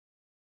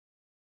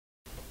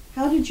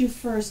How did you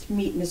first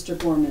meet Mr.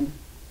 Gorman?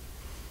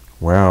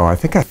 Well, I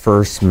think I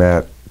first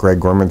met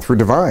Greg Gorman through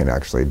Divine,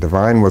 actually.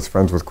 Divine was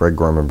friends with Greg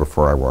Gorman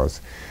before I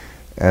was.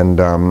 And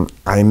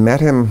I met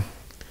him,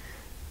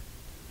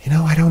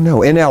 I don't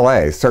know, in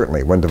LA,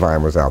 certainly, when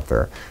Divine was out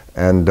there.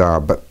 And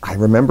but I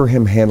remember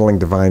him handling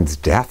Divine's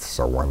death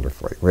so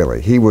wonderfully,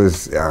 really. He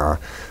was,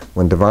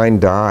 when Divine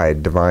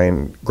died,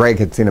 Greg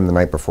had seen him the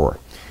night before.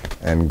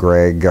 And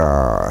Greg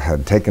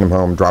had taken him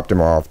home, dropped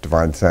him off.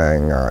 Divine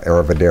sang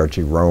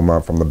Arrivederci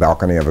Roma from the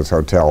balcony of his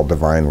hotel.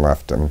 Divine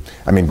left him.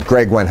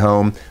 Greg went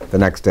home. The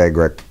next day,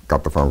 Greg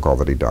got the phone call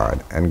that he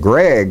died. And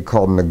Greg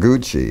called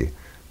Noguchi,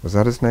 was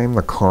that his name?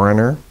 The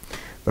coroner,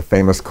 the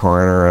famous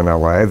coroner in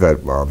LA,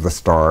 the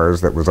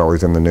Stars, that was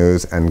always in the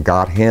news, and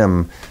got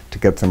him to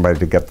get somebody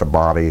to get the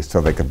body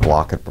so they could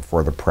block it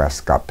before the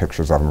press got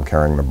pictures of him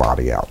carrying the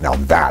body out. Now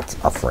that's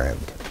a friend.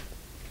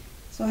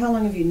 So how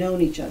long have you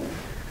known each other?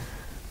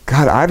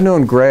 God, I've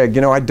known Greg,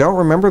 I don't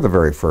remember the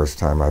very first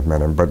time I've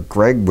met him, but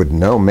Greg would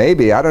know,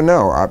 maybe, I don't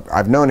know.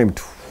 I've known him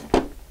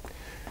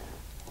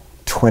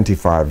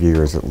 25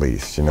 years at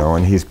least,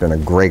 and he's been a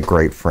great,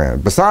 great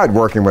friend, besides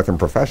working with him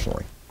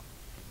professionally.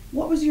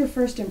 What was your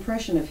first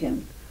impression of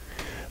him?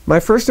 My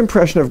first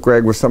impression of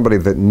Greg was somebody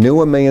that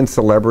knew a million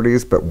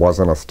celebrities but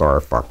wasn't a star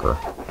fucker.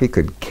 He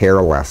could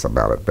care less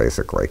about it,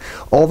 basically.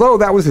 Although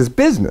that was his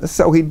business,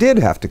 so he did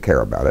have to care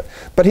about it.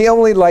 But he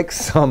only liked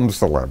some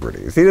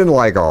celebrities. He didn't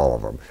like all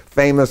of them.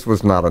 Famous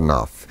was not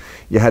enough.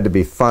 You had to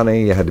be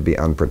funny, you had to be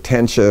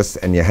unpretentious,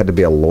 and you had to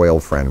be a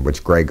loyal friend,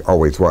 which Greg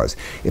always was.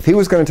 If he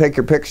was going to take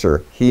your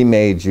picture, he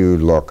made you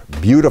look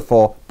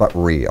beautiful but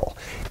real.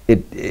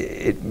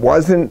 It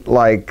wasn't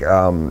like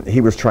he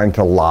was trying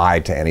to lie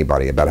to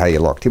anybody about how you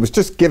looked. He was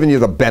just giving you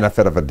the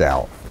benefit of a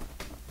doubt.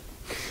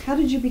 How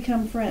did you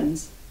become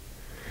friends?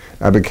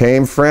 I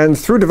became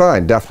friends through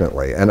Divine,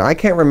 definitely. And I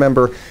can't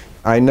remember,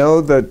 I know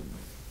that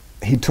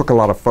he took a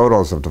lot of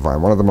photos of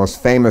Divine. One of the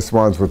most famous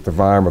ones with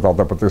Divine with all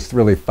that, but there's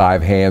really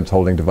 5 hands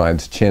holding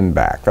Divine's chin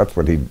back. That's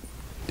what he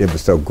did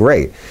was so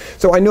great.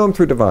 So I knew him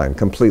through Divine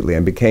completely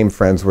and became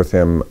friends with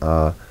him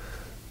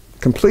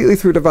completely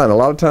through Divine. A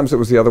lot of times it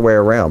was the other way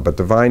around, but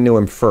Divine knew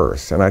him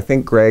first. And I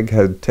think Greg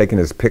had taken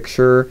his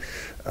picture,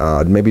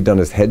 maybe done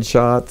his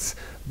headshots,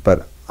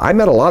 but I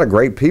met a lot of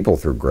great people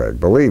through Greg,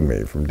 believe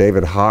me, from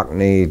David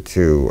Hockney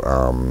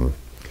to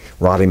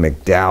Roddy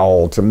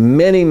McDowell to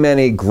many,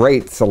 many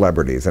great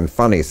celebrities and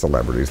funny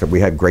celebrities that we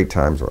had great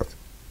times with.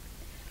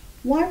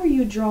 Why were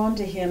you drawn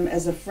to him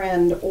as a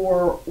friend,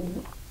 or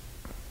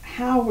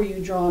how were you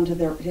drawn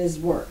to his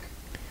work?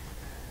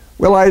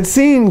 Well, I had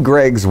seen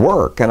Greg's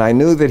work, and I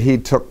knew that he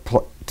took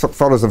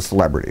photos of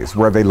celebrities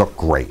where they look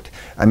great.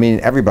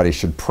 Everybody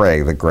should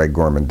pray that Greg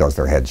Gorman does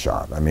their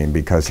headshot,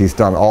 because he's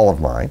done all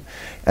of mine.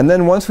 And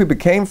then once we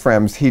became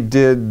friends, he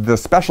did the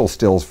special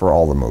stills for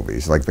all the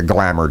movies, like the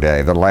Glamour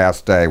Day, the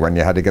last day when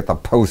you had to get the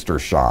poster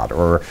shot,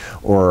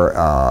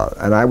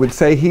 and I would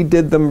say he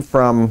did them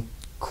from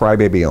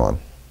Crybaby on,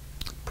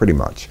 pretty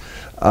much.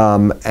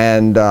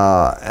 And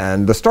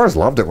the stars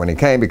loved it when he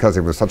came because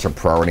he was such a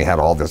pro and he had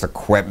all this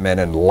equipment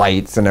and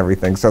lights and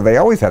everything. So they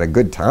always had a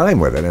good time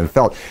with it and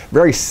felt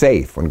very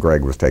safe when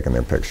Greg was taking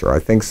their picture. I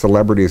think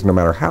celebrities, no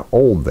matter how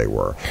old they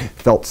were,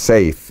 felt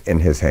safe in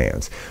his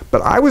hands.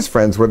 But I was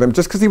friends with him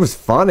just because he was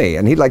funny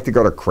and he'd like to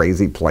go to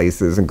crazy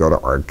places and go to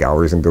art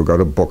galleries and go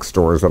to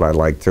bookstores that I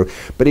liked to.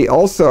 But he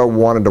also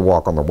wanted to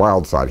walk on the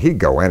wild side. He'd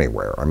go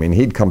anywhere.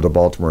 He'd come to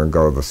Baltimore and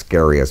go to the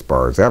scariest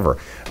bars ever.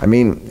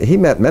 He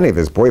met many of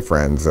his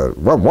boyfriends.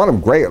 One of them,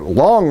 great,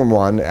 long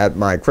one at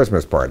my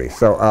Christmas party.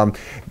 So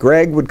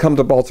Greg would come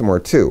to Baltimore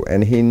too,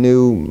 and he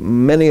knew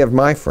many of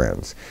my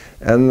friends.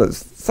 And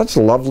such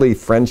lovely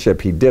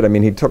friendship he did.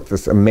 He took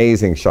this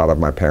amazing shot of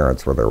my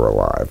parents where they were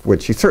alive,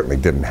 which he certainly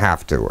didn't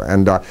have to.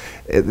 And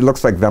it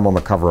looks like them on the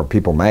cover of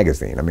People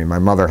magazine. My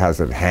mother has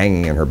it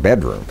hanging in her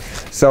bedroom.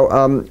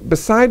 So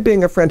beside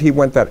being a friend, he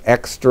went that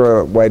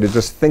extra way to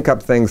just think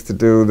up things to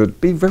do, to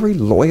be a very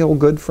loyal,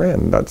 good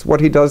friend. That's what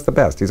he does the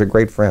best. He's a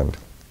great friend.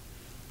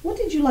 What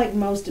did you like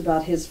most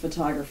about his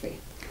photography?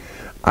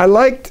 I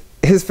liked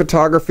his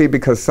photography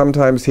because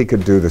sometimes he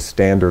could do the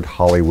standard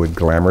Hollywood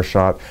glamour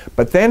shot,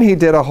 but then he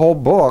did a whole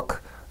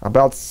book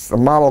about a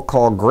model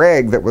called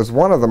Greg that was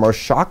one of the most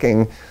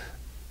shocking,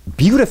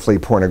 beautifully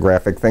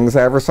pornographic things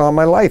I ever saw in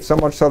my life, so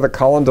much so that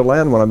Colin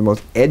Delenn, one of the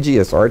most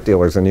edgiest art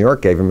dealers in New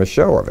York, gave him a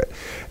show of it.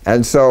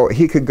 And so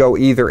he could go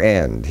either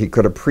end. He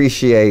could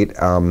appreciate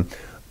a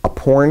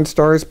porn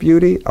star's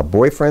beauty, a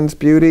boyfriend's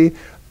beauty,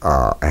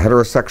 a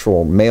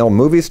heterosexual male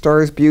movie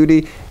star's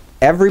beauty.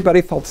 Everybody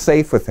felt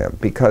safe with him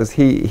because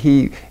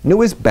he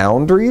knew his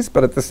boundaries,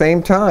 but at the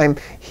same time,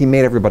 he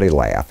made everybody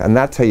laugh. And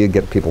that's how you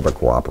get people to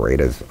cooperate,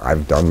 as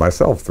I've done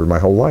myself through my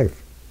whole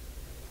life.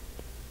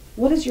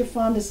 What is your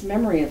fondest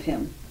memory of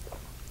him?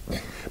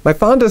 My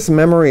fondest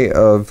memory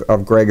of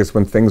Greg is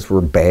when things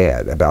were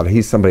bad, about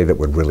he's somebody that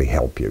would really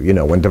help you.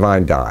 When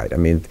Divine died,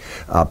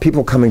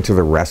 people coming to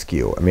the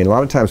rescue. A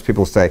lot of times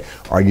people say,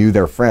 are you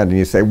their friend? And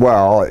you say,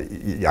 well,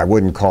 I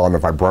wouldn't call him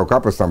if I broke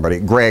up with somebody.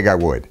 Greg, I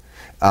would.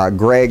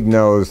 Greg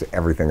knows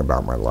everything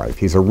about my life.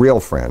 He's a real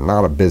friend,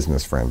 not a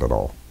business friend at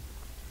all.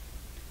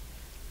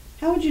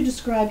 How would you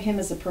describe him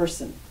as a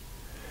person?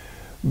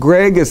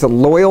 Greg is a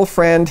loyal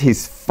friend.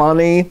 He's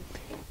funny.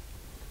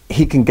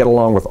 He can get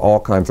along with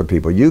all kinds of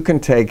people. You can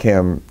take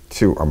him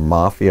to a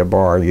mafia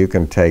bar. You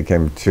can take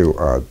him to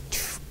a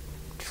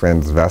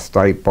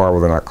transvestite bar. Well,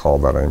 they're not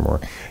called that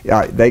anymore.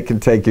 They can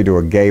take you to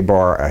a gay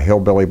bar, a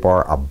hillbilly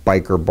bar, a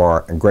biker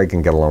bar, and Greg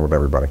can get along with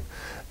everybody.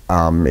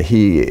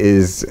 He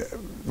is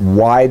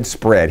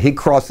widespread. He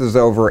crosses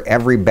over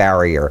every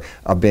barrier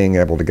of being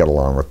able to get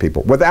along with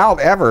people without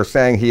ever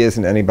saying he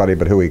isn't anybody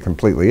but who he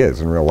completely is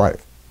in real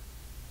life.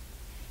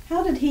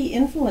 How did he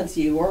influence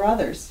you or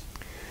others?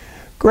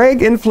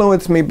 Greg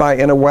influenced me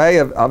in a way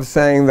of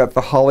saying that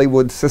the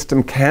Hollywood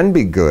system can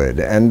be good.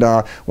 And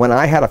when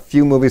I had a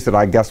few movies that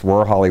I guess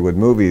were Hollywood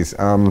movies,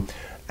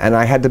 and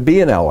I had to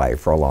be in LA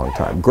for a long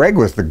time, Greg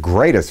was the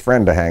greatest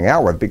friend to hang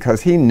out with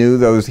because he knew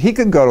he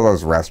could go to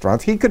those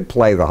restaurants, he could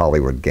play the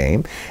Hollywood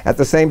game at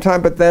the same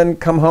time, but then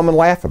come home and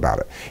laugh about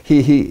it.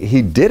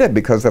 He did it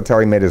because that's how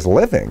he made his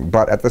living,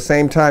 but at the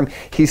same time,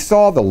 he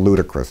saw the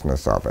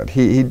ludicrousness of it.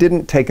 He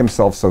didn't take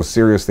himself so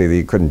seriously that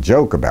he couldn't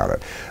joke about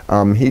it.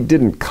 He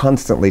didn't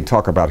constantly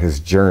talk about his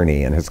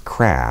journey and his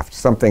craft,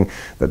 something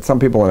that some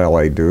people in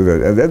LA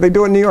do. They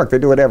do it in New York, they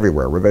do it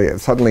everywhere, where they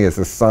suddenly is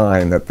a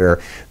sign that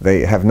they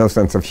have no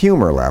sense of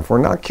humor left. We're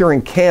not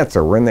curing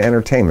cancer, we're in the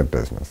entertainment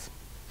business.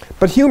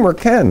 But humor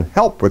can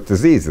help with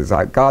diseases,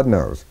 God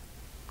knows.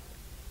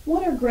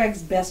 What are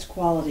Greg's best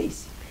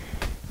qualities?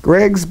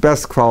 Greg's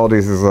best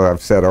qualities, as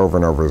I've said over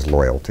and over, is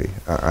loyalty.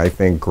 I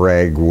think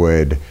Greg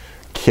would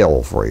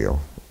kill for you.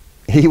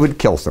 He would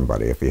kill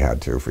somebody if he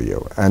had to for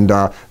you. And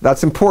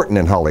that's important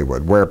in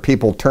Hollywood, where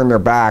people turn their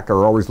back or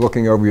are always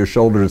looking over your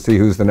shoulder to see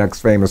who's the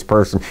next famous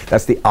person.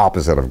 That's the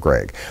opposite of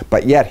Greg.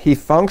 But yet he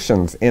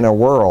functions in a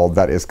world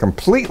that is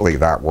completely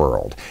that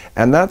world.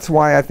 And that's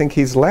why I think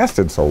he's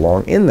lasted so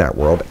long in that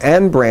world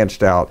and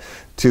branched out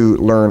to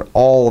learn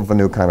all of the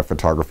new kind of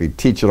photography,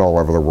 teach it all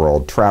over the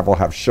world, travel,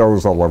 have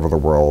shows all over the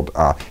world.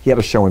 He had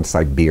a show in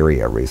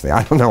Siberia recently.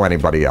 I don't know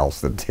anybody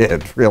else that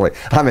did, really.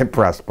 I'm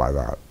impressed by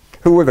that.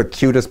 Who were the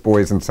cutest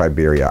boys in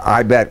Siberia?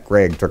 I bet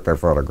Greg took their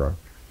photograph.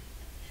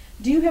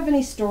 Do you have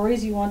any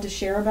stories you want to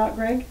share about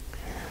Greg?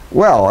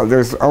 Well,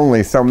 there's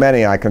only so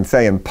many I can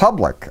say in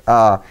public.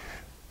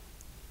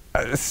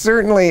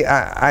 Certainly,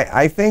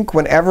 I think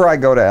whenever I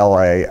go to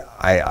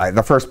LA,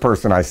 the first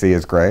person I see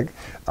is Greg.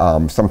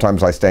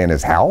 Sometimes I stay in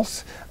his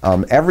house.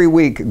 Every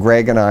week,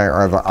 Greg and I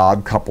are the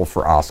odd couple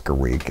for Oscar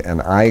week,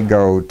 and I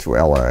go to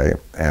LA,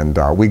 and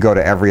we go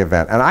to every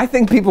event. And I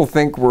think people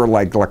think we're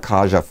like La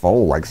Cage aux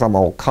Folles, like some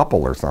old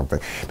couple or something,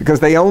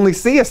 because they only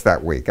see us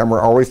that week, and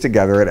we're always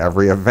together at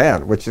every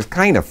event, which is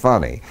kind of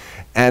funny.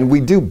 And we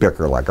do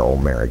bicker like an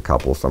old married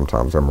couple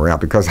sometimes when we're out,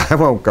 because I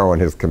won't go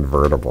in his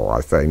convertible. I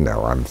say,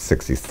 no, I'm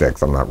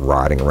 66. I'm not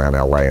riding around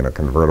LA in a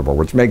convertible,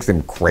 which makes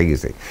him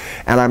crazy.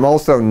 And I'm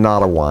also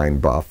not a wine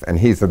buff, and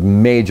he's a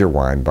major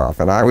wine buff.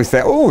 And I always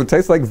say, oh, it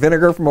tastes like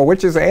vinegar from a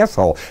witch's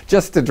asshole,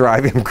 just to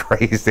drive him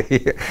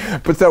crazy.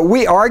 But so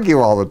we argue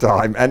all the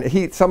time.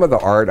 And some of the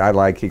art I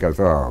like, he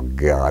goes, oh,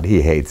 God,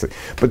 he hates it.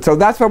 But so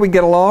that's why we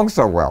get along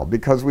so well,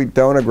 because we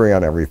don't agree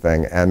on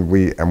everything, and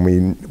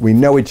we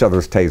know each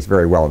other's tastes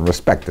very well and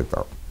respect it,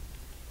 though.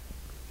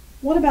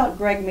 What about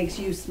Greg makes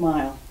you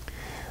smile?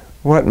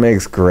 What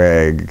makes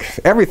Greg?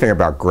 Everything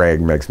about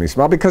Greg makes me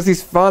smile, because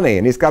he's funny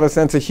and he's got a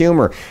sense of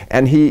humor,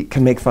 and he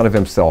can make fun of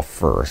himself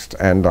first,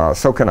 and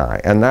so can I.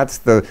 And that's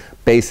the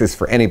basis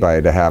for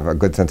anybody to have a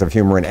good sense of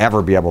humor and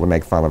ever be able to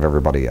make fun of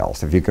everybody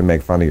else, if you can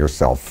make fun of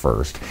yourself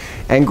first.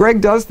 And Greg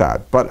does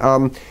that. But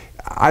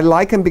I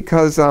like him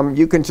because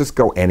you can just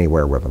go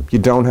anywhere with him. You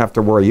don't have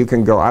to worry. You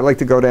can go. I like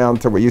to go down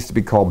to what used to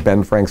be called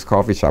Ben Frank's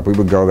Coffee Shop. We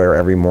would go there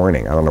every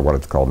morning. I don't know what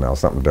it's called now,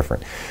 something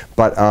different.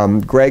 But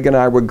Greg and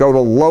I would go to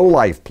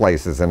low-life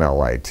places in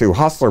LA, to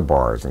hustler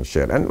bars and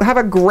shit, and have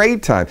a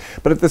great time.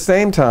 But at the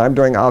same time,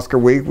 during Oscar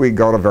week, we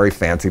go to very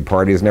fancy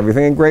parties and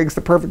everything, and Greg's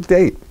the perfect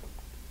date.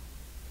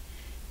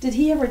 Did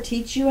he ever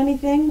teach you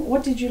anything?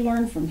 What did you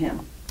learn from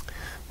him?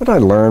 What I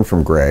learned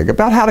from Greg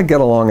about how to get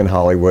along in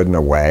Hollywood in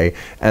a way,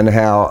 and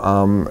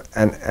how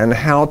and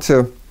how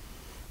to,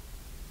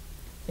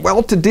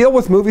 well, to deal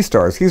with movie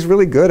stars. He's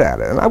really good at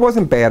it, and I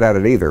wasn't bad at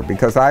it either,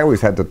 because I always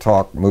had to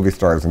talk movie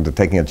stars into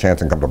taking a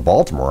chance and come to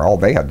Baltimore. All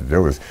they had to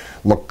do was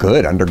look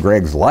good under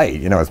Greg's light.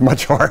 You know, it's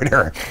much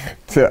harder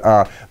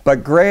to.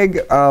 But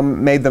Greg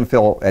made them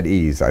feel at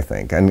ease, I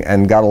think,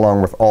 and got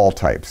along with all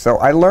types. So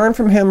I learned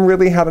from him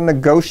really how to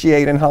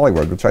negotiate in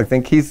Hollywood, which I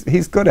think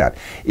he's good at,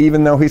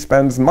 even though he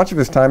spends much of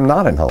his time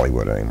not in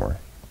Hollywood anymore.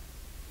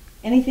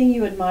 Anything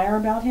you admire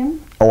about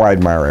him? Oh, I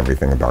admire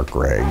everything about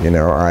Greg. You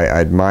know, I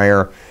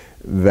admire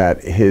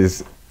that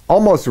his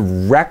almost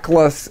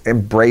reckless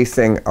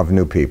embracing of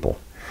new people.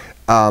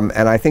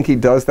 And I think he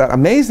does that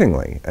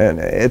amazingly. And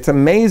it's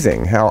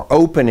amazing how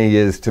open he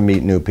is to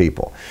meet new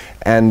people.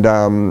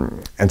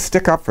 And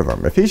stick up for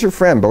them. If he's your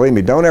friend, believe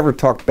me, don't ever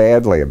talk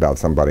badly about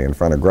somebody in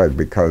front of Greg,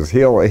 because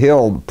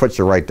he'll put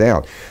you right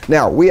down.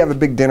 Now, we have a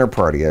big dinner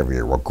party every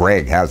year. Well,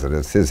 Greg has it.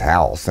 It's his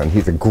house. And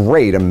he's a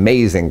great,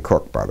 amazing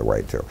cook, by the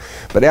way, too.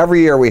 But every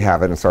year we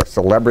have it. It's our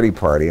celebrity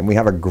party, and we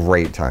have a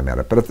great time at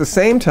it. But at the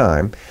same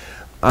time,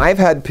 I've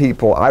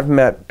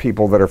met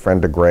people that are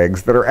friend to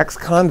Greg's that are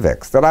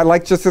ex-convicts that I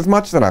like just as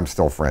much that I'm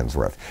still friends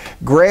with.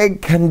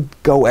 Greg can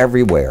go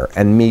everywhere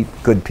and meet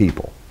good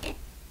people.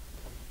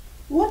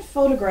 What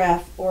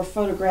photograph or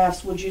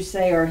photographs would you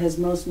say are his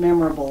most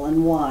memorable,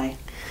 and why?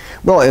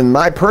 Well, in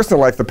my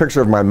personal life, the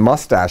picture of my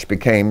mustache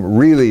became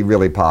really,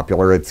 really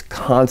popular. It's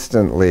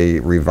constantly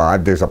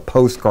revived. There's a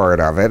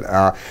postcard of it.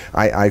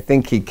 I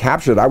think he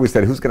captured it. I always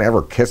said, who's going to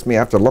ever kiss me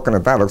after looking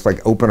at that? It looks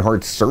like open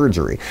heart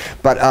surgery.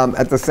 But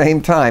at the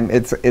same time,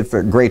 it's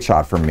a great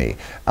shot for me.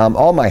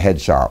 All my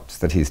headshots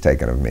that he's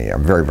taken of me,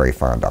 I'm very, very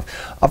fond of.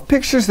 Of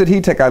pictures that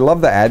he took, I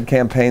love the ad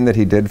campaign that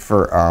he did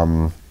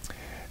for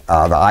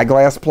the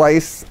eyeglass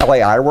place, LA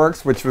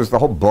Eyeworks, which was the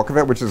whole book of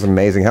it, which is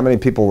amazing. How many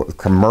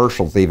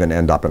commercials even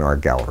end up in art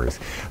galleries?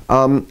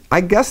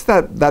 I guess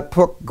that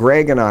book,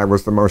 Greg and I,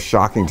 was the most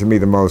shocking to me,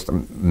 the most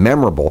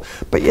memorable.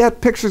 But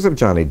yet, pictures of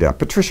Johnny Depp,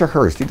 Patricia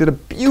Hearst, he did a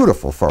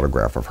beautiful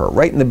photograph of her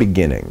right in the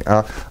beginning.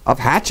 Of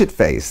Hatchet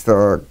Face,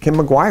 Kim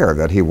McGuire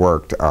that he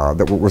worked,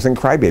 that was in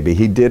Crybaby,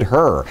 he did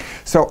her.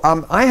 So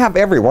I have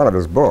every one of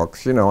his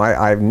books. You know,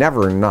 I've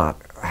never not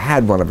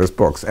had one of his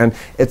books, and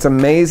it's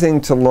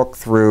amazing to look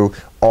through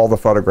all the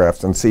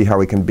photographs and see how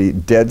he can be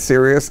dead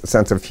serious,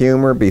 sense of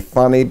humor, be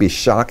funny, be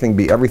shocking,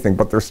 be everything,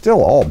 but they're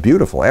still all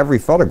beautiful. Every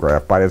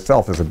photograph by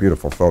itself is a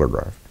beautiful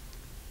photograph.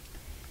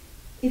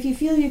 If you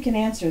feel you can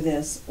answer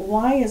this,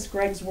 why is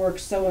Greg's work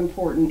so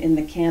important in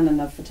the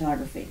canon of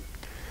photography?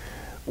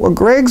 Well,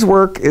 Greg's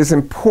work is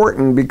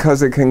important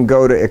because it can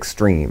go to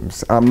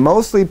extremes.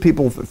 Mostly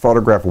people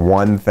photograph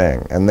one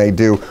thing, and they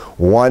do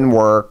one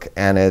work,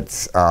 and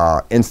it's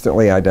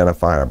instantly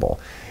identifiable.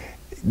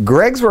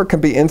 Greg's work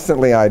can be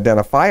instantly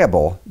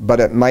identifiable, but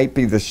it might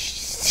be the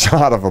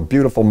shot of a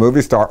beautiful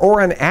movie star or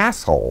an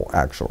asshole,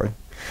 actually.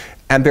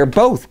 And they're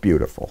both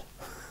beautiful.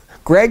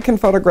 Greg can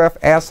photograph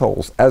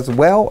assholes as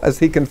well as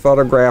he can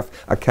photograph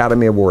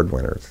Academy Award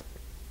winners.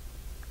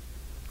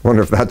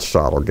 Wonder if that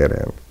shot will get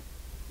in.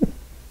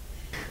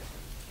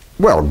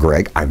 Well,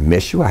 Greg, I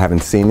miss you. I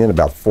haven't seen you in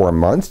about 4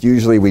 months.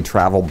 Usually we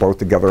travel both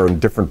together in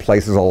different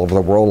places all over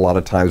the world. A lot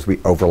of times we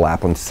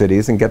overlap on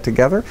cities and get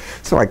together.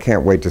 So I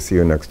can't wait to see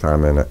you next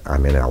time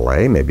I'm in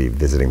LA, maybe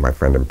visiting my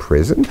friend in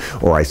prison,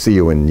 or I see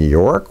you in New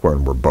York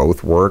when we're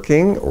both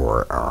working.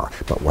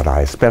 But what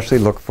I especially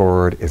look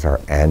forward is our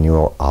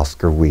annual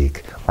Oscar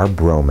week, our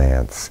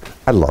bromance.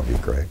 I love you,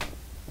 Greg.